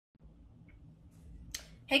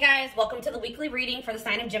Hey guys, welcome to the weekly reading for the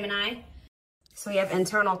sign of Gemini. So we have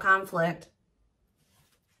internal conflict.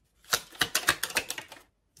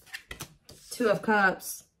 Two of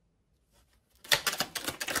Cups.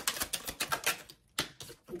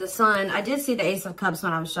 The Sun. I did see the Ace of Cups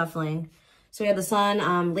when I was shuffling. So we have the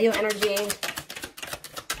Sun, Leo energy.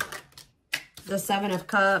 The Seven of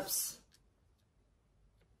Cups.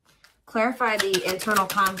 Clarify the internal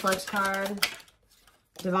conflict card.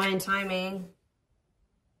 Divine timing.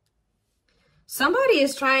 Somebody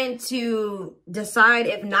is trying to decide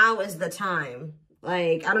if now is the time.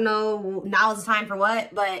 Like, I don't know, now is the time for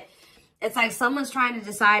what, but it's like someone's trying to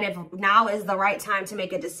decide if now is the right time to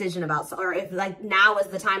make a decision about, or if like now is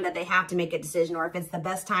the time that they have to make a decision, or if it's the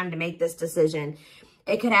best time to make this decision.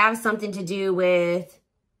 It could have something to do with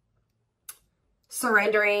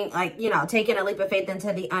surrendering, like, you know, taking a leap of faith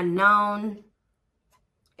into the unknown.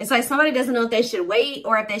 It's like somebody doesn't know if they should wait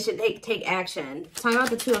or if they should take action. Talking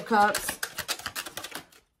about the Two of Cups.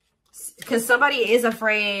 Because somebody is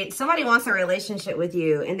afraid, somebody wants a relationship with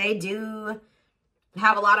you, and they do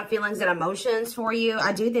have a lot of feelings and emotions for you.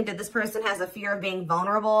 I do think that this person has a fear of being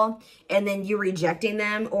vulnerable and then you rejecting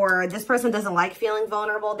them, or this person doesn't like feeling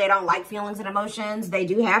vulnerable. They don't like feelings and emotions. They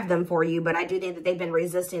do have them for you, but I do think that they've been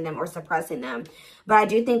resisting them or suppressing them. But I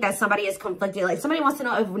do think that somebody is conflicted. Like somebody wants to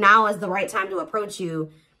know if now is the right time to approach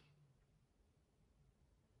you,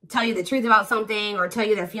 tell you the truth about something, or tell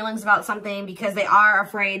you their feelings about something, because they are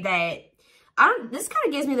afraid that, this kind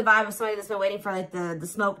of gives me the vibe of somebody that's been waiting for like the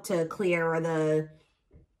smoke to clear, or the,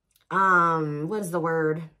 what is the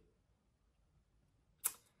word?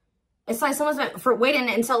 It's like someone's been waiting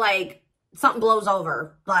until like something blows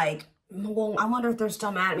over. Like, well, I wonder if they're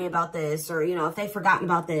still mad at me about this, or, you know, if they've forgotten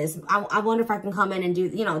about this. I wonder if I can come in and do,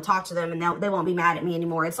 you know, talk to them and they won't be mad at me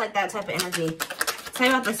anymore. It's like that type of energy. Tell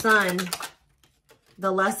me about the Sun,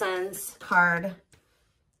 the Lessons card.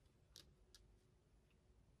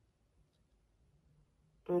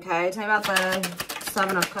 Okay, tell me about the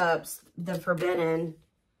Seven of Cups, the Forbidden,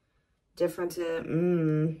 different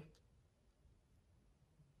to,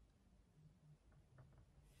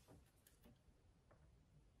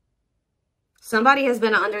 Somebody has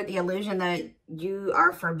been under the illusion that you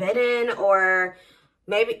are forbidden, or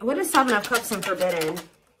maybe, what is Seven of Cups and Forbidden?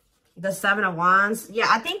 The Seven of Wands. Yeah,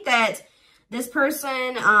 I think that this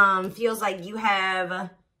person feels like you have,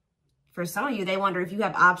 for some of you, they wonder if you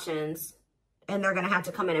have options, and they're going to have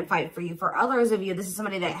to come in and fight for you. For others of you, this is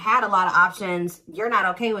somebody that had a lot of options. You're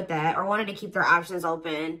not okay with that, or wanted to keep their options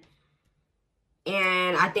open.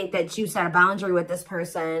 And I think that you set a boundary with this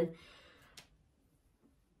person.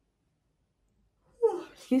 Whew,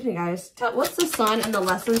 excuse me, guys. What's the Sun and the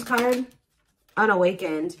Lessons card?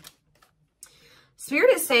 Unawakened.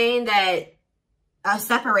 Spirit is saying that a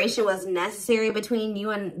separation was necessary between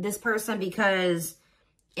you and this person, because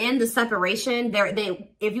in the separation,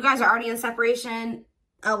 if you guys are already in separation,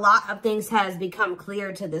 a lot of things has become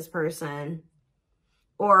clear to this person.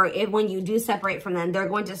 Or when you do separate from them, they're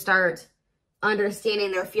going to start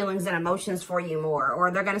understanding their feelings and emotions for you more, or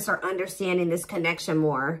they're going to start understanding this connection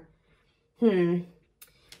more. Tell me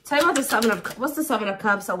about the Seven of, what's the Seven of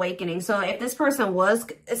Cups awakening? So if this person was,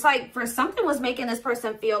 it's like for something was making this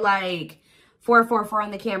person feel like, 444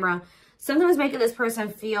 on the camera, something was making this person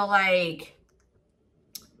feel like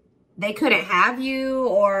they couldn't have you,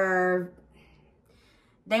 or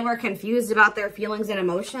they were confused about their feelings and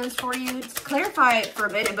emotions for you. It's clarify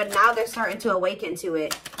forbidden, but now they're starting to awaken to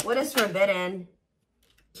it. What is forbidden?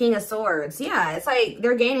 King of Swords. Yeah, it's like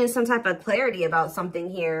they're gaining some type of clarity about something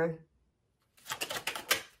here.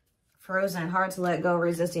 Frozen, hard to let go,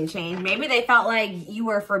 resisting change. Maybe they felt like you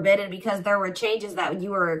were forbidden because there were changes that you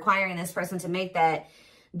were requiring this person to make that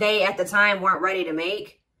they at the time weren't ready to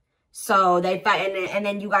make. So they felt, and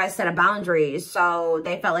then you guys set a boundary. So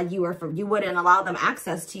they felt like you wouldn't allow them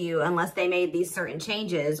access to you unless they made these certain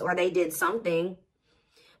changes or they did something.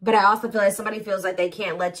 But I also feel like somebody feels like they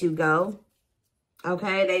can't let you go.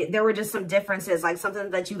 Okay, there were just some differences, like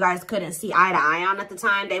something that you guys couldn't see eye to eye on at the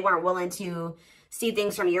time. They weren't willing to see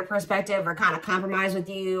things from your perspective, or kind of compromise with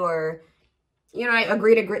you, or, you know,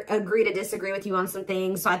 agree to disagree with you on some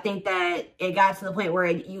things. So I think that it got to the point where,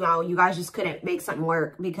 you know, you guys just couldn't make something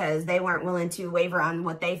work because they weren't willing to waver on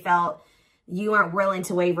what they felt. You weren't willing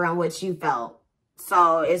to waver on what you felt.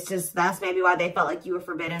 So it's just, that's maybe why they felt like you were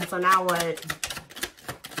forbidden. So now what?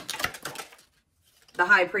 The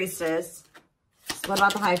High Priestess. What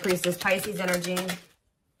about the High Priestess? Pisces energy.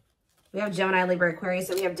 We have Gemini, Libra, Aquarius,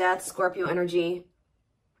 and we have Death, Scorpio energy.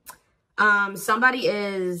 Somebody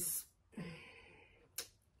is,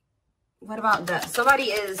 what about Death? Somebody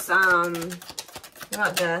is, what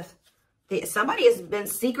about Death? Somebody has been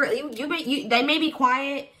secretly, they may be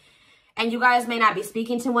quiet and you guys may not be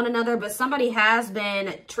speaking to one another, but somebody has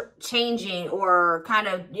been changing or kind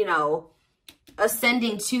of, you know,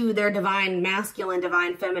 ascending to their divine masculine,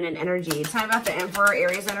 divine feminine energy. Talking about the Emperor,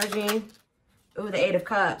 Aries energy. Ooh, the Eight of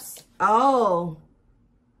Cups. Oh.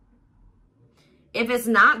 If it's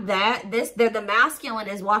not that, the masculine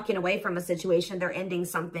is walking away from a situation. They're ending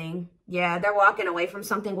something. Yeah, they're walking away from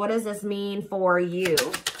something. What does this mean for you?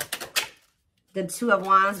 The Two of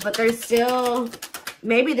Wands, but they're still,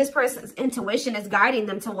 maybe this person's intuition is guiding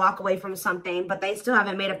them to walk away from something, but they still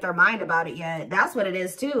haven't made up their mind about it yet. That's what it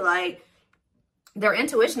is too. Like, their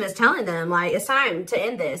intuition is telling them, like, it's time to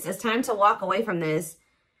end this. It's time to walk away from this.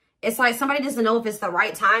 It's like somebody doesn't know if it's the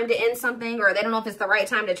right time to end something, or they don't know if it's the right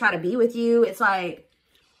time to try to be with you. It's like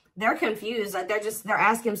they're confused. Like they're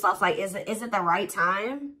asking themselves, like, is it the right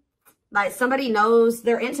time? Like somebody knows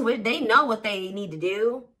their intuition. They know what they need to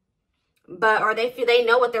do, or they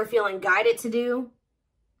know what they're feeling guided to do.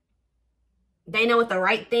 They know what the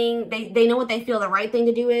right thing, they know what they feel the right thing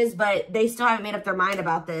to do is, but they still haven't made up their mind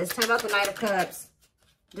about this. Tell me about the Knight of Cups.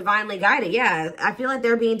 Divinely guided. Yeah, I feel like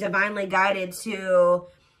they're being divinely guided to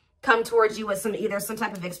come towards you with either some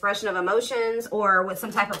type of expression of emotions or with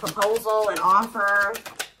some type of proposal and offer.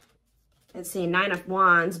 Let's see, Nine of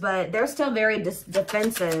Wands, but they're still very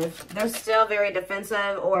defensive. They're still very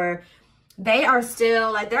defensive, or they are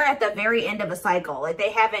still, like, they're at the very end of a cycle. Like,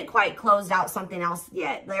 they haven't quite closed out something else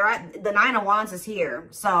yet. They're at, the Nine of Wands is here.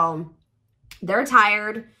 So they're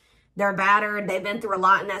tired. They're battered. They've been through a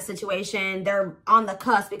lot in that situation. They're on the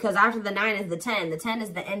cusp because after the 9 is the 10. The 10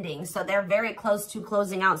 is the ending. So they're very close to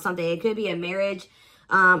closing out something. It could be a marriage,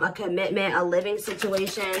 a commitment, a living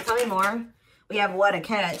situation. Tell me more. We have What a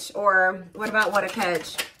Catch. Or what about What a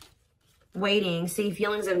Catch? Waiting. See,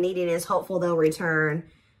 feelings of neediness. Hopeful they'll return.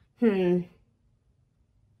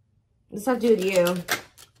 What's that to do with you?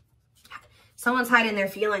 Someone's hiding their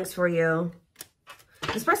feelings for you.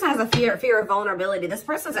 This person has a fear of vulnerability. This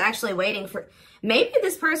person's actually waiting for, maybe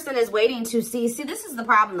this person is waiting to see this is the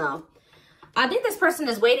problem though. I think this person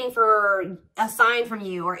is waiting for a sign from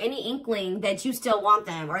you or any inkling that you still want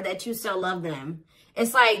them or that you still love them.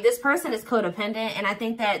 It's like this person is codependent, and I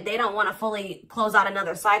think that they don't want to fully close out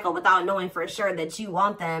another cycle without knowing for sure that you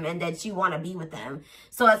want them and that you want to be with them.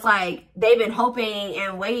 So it's like they've been hoping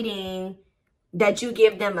and waiting that you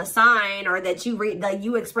give them a sign or that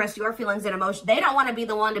you express your feelings and emotions. They don't want to be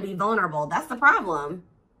the one to be vulnerable. That's the problem.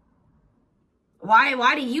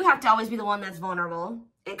 Why do you have to always be the one that's vulnerable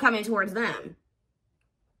and coming towards them?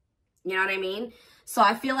 You know what I mean? So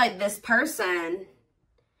I feel like this person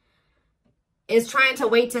is trying to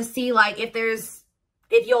wait to see, like, if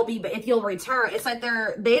you'll return. It's like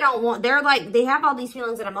they have all these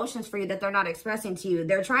feelings and emotions for you that they're not expressing to you.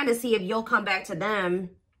 They're trying to see if you'll come back to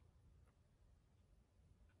them.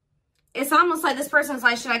 It's almost like this person's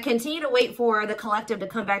like, should I continue to wait for the collective to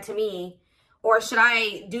come back to me, or should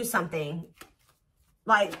I do something?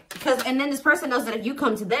 Like, and then this person knows that if you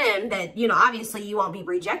come to them, that, you know, obviously you won't be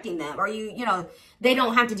rejecting them, or you know, they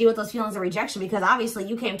don't have to deal with those feelings of rejection because obviously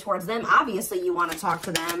you came towards them. Obviously you want to talk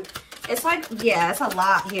to them. It's like, yeah, it's a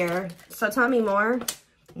lot here. So tell me more.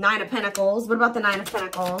 Nine of Pentacles. What about the Nine of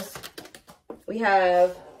Pentacles? We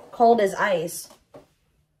have cold as ice.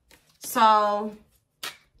 So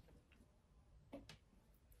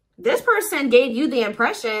this person gave you the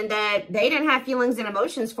impression that they didn't have feelings and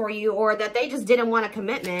emotions for you, or that they just didn't want a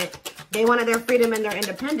commitment. They wanted their freedom and their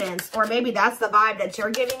independence. Or maybe that's the vibe that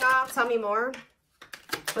you're giving off. Tell me more.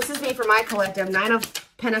 What's this mean for my collective? Nine of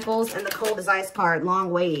Pentacles and the cold as ice card.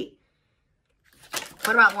 Long wait.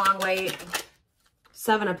 What about long wait?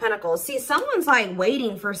 Seven of Pentacles. See, someone's like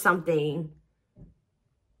waiting for something.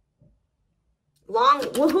 Well,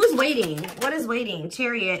 who's waiting? What is waiting?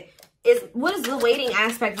 Chariot. What does the waiting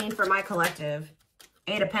aspect mean for my collective?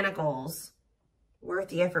 Eight of Pentacles. Worth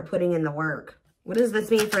the effort, putting in the work. What does this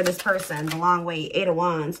mean for this person? The long wait. Eight of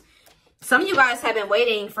Wands. Some of you guys have been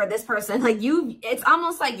waiting for this person. Like it's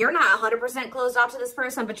almost like you're not 100% closed off to this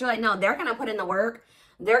person, but you're like, no, they're going to put in the work.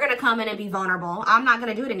 They're going to come in and be vulnerable. I'm not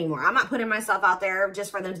going to do it anymore. I'm not putting myself out there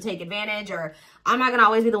just for them to take advantage, or I'm not going to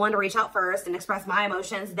always be the one to reach out first and express my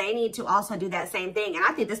emotions. They need to also do that same thing. And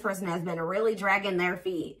I think this person has been really dragging their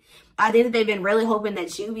feet. I think that they've been really hoping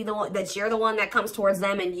that you be the one, that you're the one that comes towards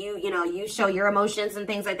them and you show your emotions and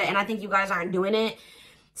things like that. And I think you guys aren't doing it.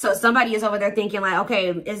 So somebody is over there thinking like,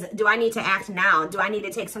 okay, do I need to act now? Do I need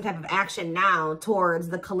to take some type of action now towards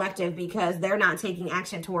the collective because they're not taking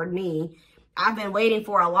action toward me? I've been waiting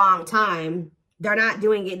for a long time. They're not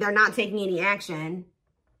doing it. They're not taking any action.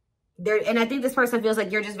 And I think this person feels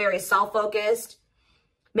like you're just very self-focused.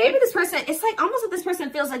 Maybe this person, it's like almost like this person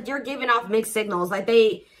feels like you're giving off mixed signals. Like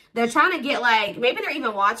they're trying to get like, maybe they're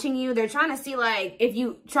even watching you. They're trying to see like, if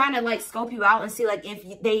you, trying to like scope you out and see like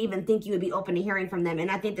if they even think you would be open to hearing from them. And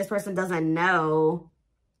I think this person doesn't know.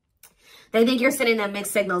 They think you're sending them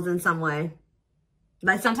mixed signals in some way.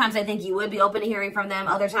 Like sometimes they think you would be open to hearing from them.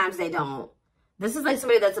 Other times they don't. This is like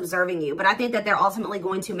somebody that's observing you. But I think that they're ultimately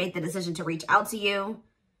going to make the decision to reach out to you.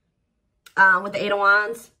 With the Eight of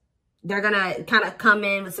Wands. They're going to kind of come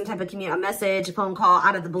in with some type of a message, a phone call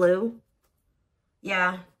out of the blue.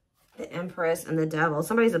 Yeah. The Empress and the Devil.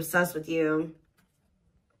 Somebody's obsessed with you.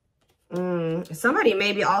 Somebody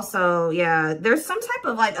maybe also, yeah. There's some type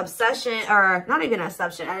of like obsession, or not even an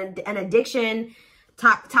obsession, an addiction,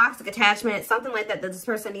 toxic attachment, something like that this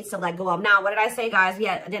person needs to let go of. Now, what did I say, guys?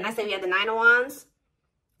 Didn't I say we had the Nine of Wands?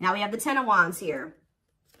 Now we have the Ten of Wands here.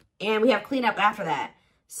 And we have cleanup after that.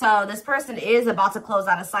 So this person is about to close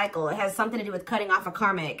out a cycle. It has something to do with cutting off a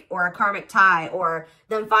karmic or a karmic tie, or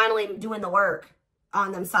them finally doing the work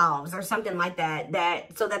on themselves or something like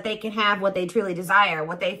that, so that they can have what they truly desire,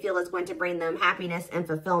 what they feel is going to bring them happiness and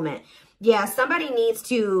fulfillment. Yeah, somebody needs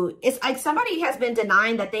to, it's like somebody has been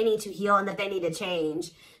denying that they need to heal and that they need to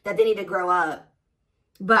change, that they need to grow up.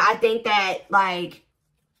 But I think that like,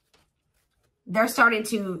 they're starting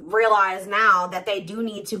to realize now that they do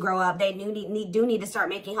need to grow up. They do need to start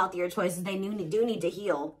making healthier choices. They do need to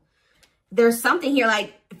heal. There's something here,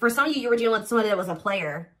 like for some of you, you were dealing with somebody that was a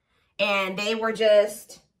player and they were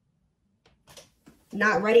just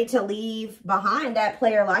not ready to leave behind that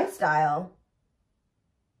player lifestyle.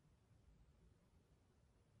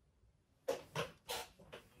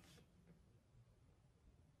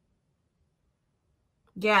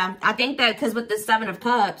 Yeah, I think that because with the Seven of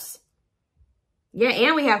Cups, yeah,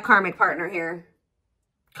 and we have karmic partner here.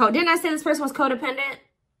 Didn't I say this person was codependent?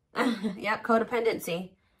 Yep, codependency.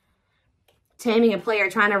 Taming a player,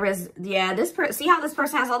 trying to yeah, this person, see how this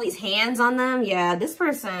person has all these hands on them? Yeah, this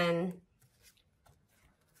person,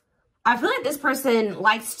 I feel like this person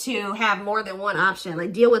likes to have more than one option,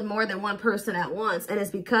 like deal with more than one person at once. And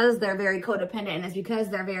it's because they're very codependent, and it's because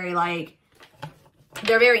they're very like,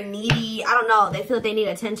 they're very needy. I don't know. They feel like they need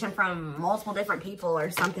attention from multiple different people or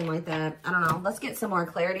something like that. I don't know. Let's get some more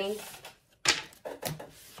clarity.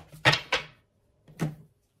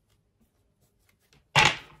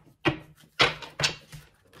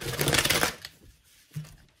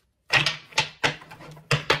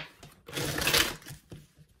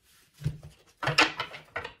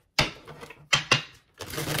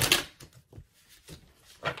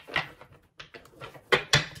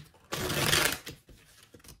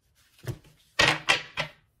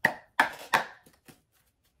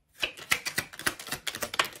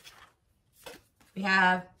 We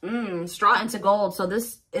have straw into gold. So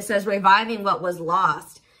this, it says reviving what was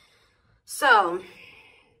lost. So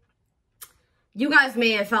you guys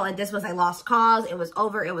may have felt like this was a lost cause. It was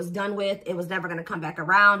over. It was done with. It was never going to come back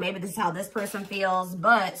around. Maybe this is how this person feels.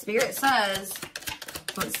 But Spirit says,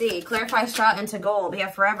 let's see, clarify straw into gold. We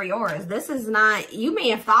have forever yours. This is not, you may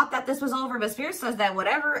have thought that this was over, but Spirit says that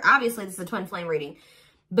whatever, obviously this is a twin flame reading.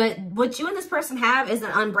 But what you and this person have is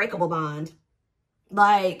an unbreakable bond.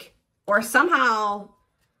 Like, or somehow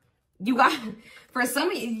you guys, for some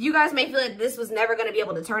of you guys may feel like this was never going to be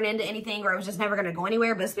able to turn into anything, or it was just never going to go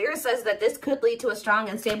anywhere. But Spirit says that this could lead to a strong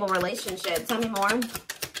and stable relationship. Tell me more.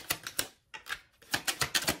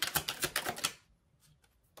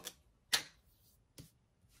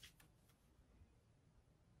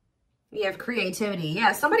 We have creativity.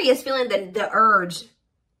 Yeah, somebody is feeling the urge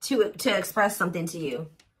to express something to you.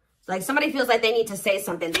 Like somebody feels like they need to say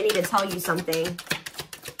something. They need to tell you something.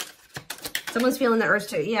 Someone's feeling the urge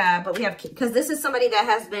to, yeah, but we have, because this is somebody that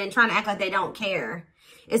has been trying to act like they don't care.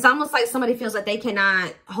 It's almost like somebody feels like they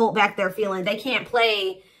cannot hold back their feelings. They can't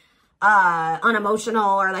play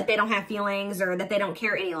unemotional, or like they don't have feelings, or that they don't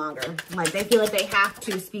care any longer. Like they feel like they have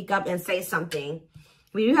to speak up and say something.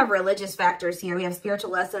 We do have religious factors here. We have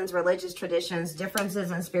spiritual lessons, religious traditions,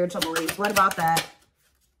 differences in spiritual beliefs. What about that?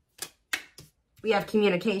 We have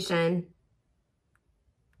communication.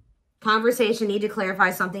 Conversation, need to clarify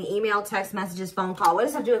something. Email, text messages, phone call. What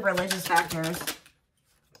does that do with religious factors?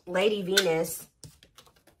 Lady Venus.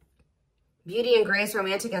 Beauty and grace,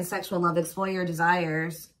 romantic and sexual love. Explore your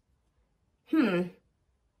desires. What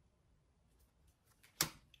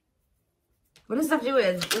does that do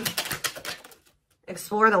with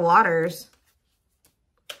explore the waters?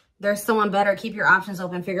 There's someone better. Keep your options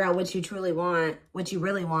open. Figure out what you truly want, what you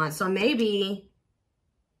really want. So maybe...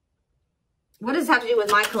 what does this have to do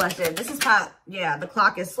with my collective? This is how, yeah, the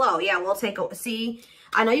clock is slow. Yeah, we'll take a, see,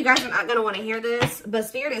 I know you guys are not going to want to hear this, but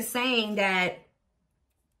Spirit is saying that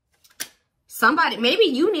Somebody, maybe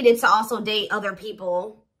you needed to also date other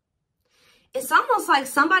people. It's almost like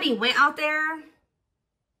somebody went out there.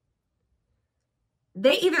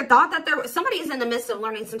 They either thought that somebody's in the midst of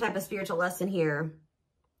learning some type of spiritual lesson here.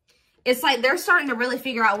 It's like they're starting to really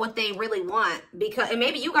figure out what they really want, because, and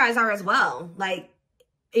maybe you guys are as well. Like,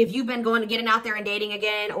 if you've been getting out there and dating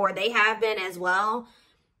again, or they have been as well,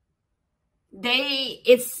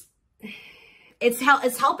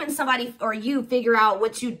 it's helping somebody or you figure out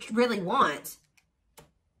what you really want.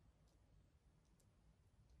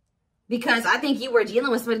 Because I think you were dealing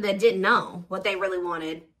with somebody that didn't know what they really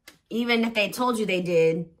wanted, even if they told you they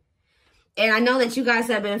did. And I know that you guys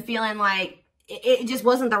have been feeling like it just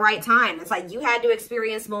wasn't the right time. It's like you had to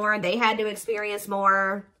experience more. They had to experience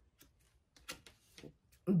more.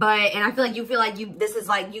 And I feel like this is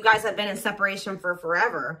like you guys have been in separation for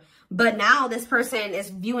forever. But now this person is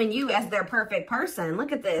viewing you as their perfect person.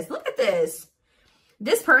 Look at this. Look at this.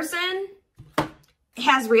 This person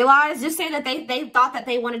has realized, just say that they thought that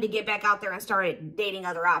they wanted to get back out there and started dating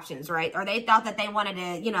other options, right? Or they thought that they wanted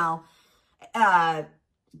to, you know,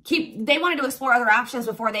 they wanted to explore other options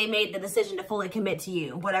before they made the decision to fully commit to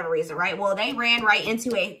you, whatever reason, right? Well, they ran right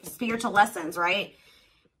into a spiritual lessons, right?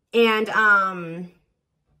 And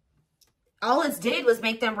all it did was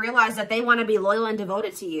make them realize that they want to be loyal and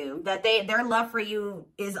devoted to you, that their love for you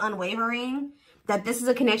is unwavering, that this is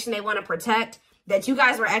a connection they want to protect, that you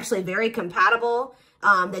guys were actually very compatible,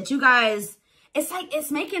 that you guys, it's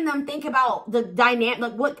making them think about the dynamic,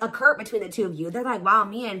 like what occurred between the two of you. They're like, wow,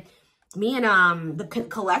 me and the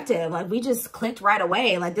collective, like, we just clicked right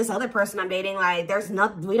away. Like, this other person I'm dating, like,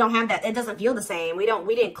 we don't have that. It doesn't feel the same. We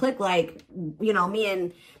didn't click like, you know, me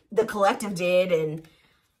and the collective did. And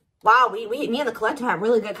wow, me and the collective have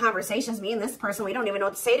really good conversations. Me and this person, we don't even know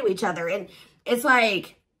what to say to each other. And it's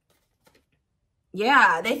like,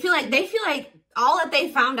 yeah, they feel like all that they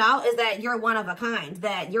found out is that you're one of a kind,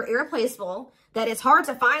 that you're irreplaceable, that it's hard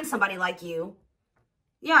to find somebody like you.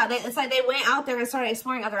 Yeah, it's like they went out there and started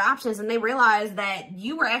exploring other options, and they realized that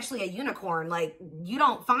you were actually a unicorn. Like, you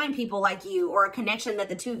don't find people like you or a connection that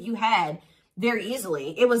the two of you had very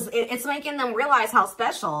easily. It's making them realize how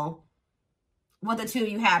special what the two of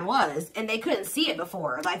you had was, and they couldn't see it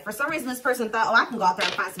before. Like, for some reason, this person thought, oh, I can go out there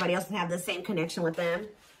and find somebody else and have the same connection with them.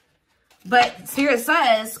 But Spirit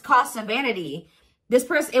says, cost of vanity. This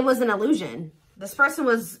person, it was an illusion. This person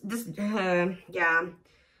was, yeah,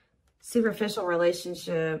 superficial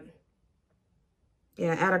relationship.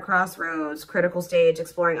 Yeah, at a crossroads, critical stage,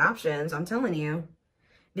 exploring options. I'm telling you.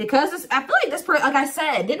 Because I feel like this person, like I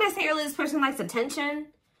said, didn't I say earlier this person likes attention?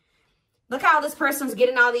 Look how this person's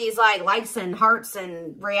getting all these like likes and hearts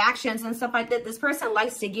and reactions and stuff like that. This person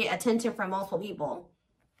likes to get attention from multiple people.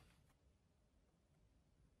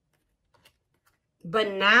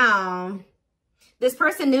 But now, this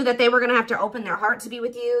person knew that they were going to have to open their heart to be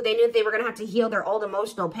with you. They knew that they were going to have to heal their old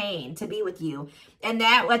emotional pain to be with you. And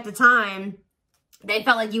that, at the time, they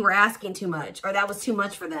felt like you were asking too much, or that was too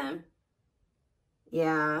much for them.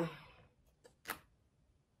 Yeah.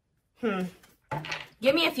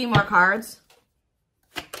 Give me a few more cards.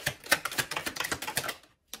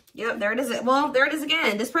 Yep, there it is. Well, there it is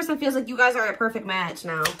again. This person feels like you guys are a perfect match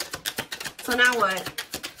now. So now what?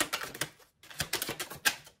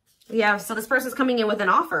 Yeah, so this person's coming in with an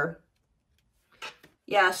offer.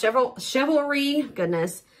 Yeah, chivalry,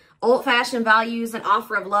 goodness. Old-fashioned values and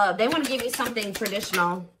offer of love. They want to give you something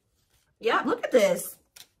traditional. Yeah, look at this.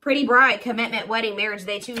 Pretty bride, commitment, wedding, marriage,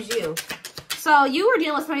 they choose you. So you were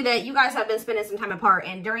dealing with somebody that you guys have been spending some time apart.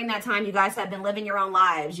 And during that time, you guys have been living your own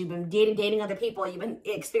lives. You've been dating other people. You've been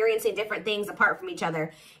experiencing different things apart from each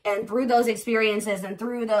other. And through those experiences and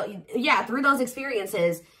through those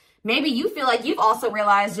experiences, maybe you feel like you've also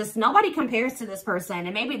realized just nobody compares to this person.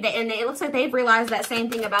 And maybe it looks like they've realized that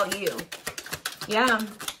same thing about you. Yeah.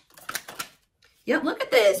 Yep, look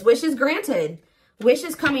at this. Wishes granted.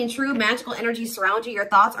 Wishes coming true. Magical energy surround you. Your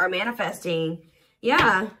thoughts are manifesting.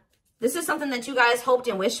 Yeah. This is something that you guys hoped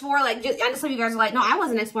and wished for. Like, I know some of you guys are like, no, I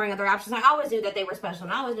wasn't exploring other options. I always knew that they were special,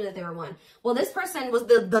 and I always knew that they were one. Well, this person was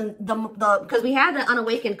because we had the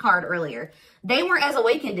unawakened card earlier. They weren't as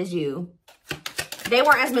awakened as you. They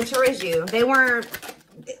weren't as mature as you. They weren't,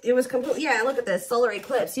 it was completely, yeah, look at this, solar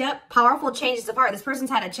eclipse. Yep, powerful changes of heart. This person's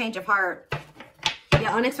had a change of heart.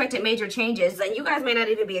 Yeah, unexpected major changes. And you guys may not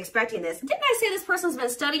even be expecting this. Didn't I say this person's been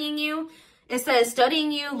studying you? It says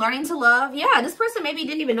studying you, learning to love. Yeah, this person maybe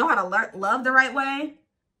didn't even know how to love the right way.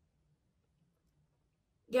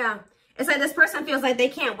 Yeah, it's like this person feels like they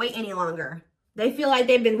can't wait any longer. They feel like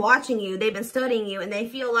they've been watching you, they've been studying you, and they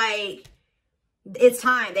feel like It's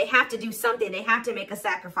time. They have to do something. They have to make a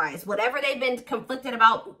sacrifice. Whatever they've been conflicted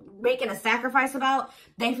about making a sacrifice about,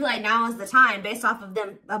 they feel like now is the time based off of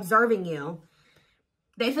them observing you.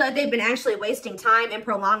 They feel like they've been actually wasting time and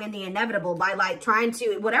prolonging the inevitable by like trying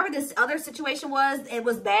to, whatever this other situation was, it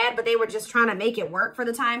was bad, but they were just trying to make it work for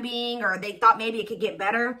the time being, or they thought maybe it could get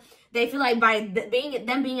better. They feel like by being in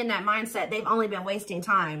that mindset, they've only been wasting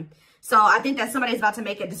time. So I think that somebody's about to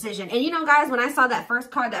make a decision. And you know, guys, when I saw that first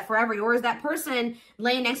card, that Forever Yours, that person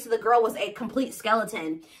laying next to the girl was a complete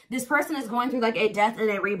skeleton. This person is going through like a death and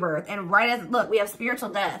a rebirth. And right as, look, we have spiritual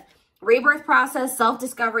death, rebirth process,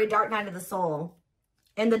 self-discovery, dark night of the soul.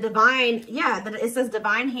 And the divine, yeah, it says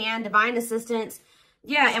divine hand, divine assistance.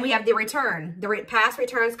 Yeah, and we have the return. The past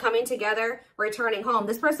returns coming together, returning home.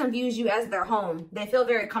 This person views you as their home. They feel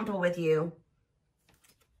very comfortable with you.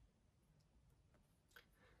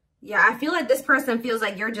 Yeah, I feel like this person feels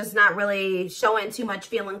like you're just not really showing too much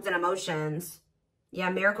feelings and emotions. Yeah,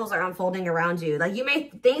 miracles are unfolding around you. Like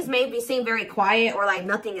things may seem very quiet or like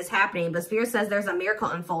nothing is happening, but Spirit says there's a miracle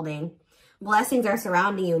unfolding. Blessings are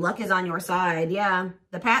surrounding you. Luck is on your side. Yeah,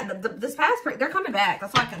 they're coming back.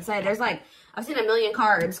 That's all I can say. There's like, I've seen a million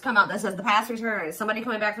cards come out that says the past returns. Somebody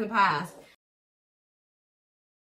coming back from the past.